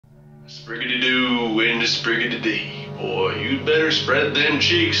Spriggity-doo in the spriggity-dee. Boy, you'd better spread them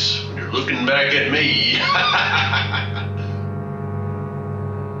cheeks when you're looking back at me.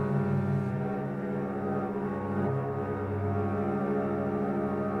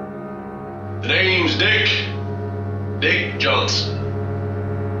 The name's Dick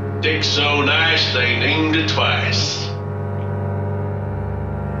Johnson. Dick's so nice they named it twice.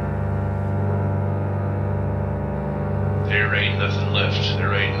 There ain't nothing left,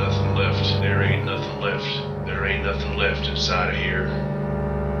 there ain't nothing left, there ain't nothing left, there ain't nothing left inside of here.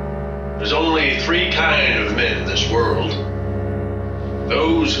 There's only three kind of men in this world.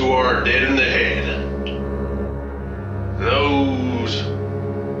 Those who are dead in the head. Those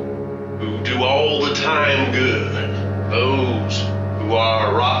who do all the time good. Those who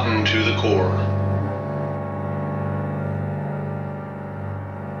are rotten to the core.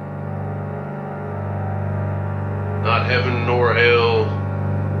 Not heaven nor hell,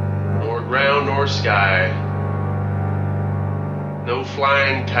 nor ground nor sky, no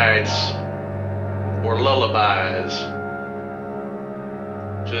flying kites or lullabies,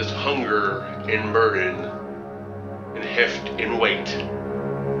 just hunger and burden and heft and weight.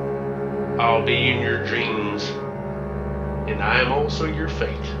 I'll be in your dreams, and I am also your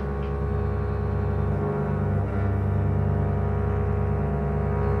fate.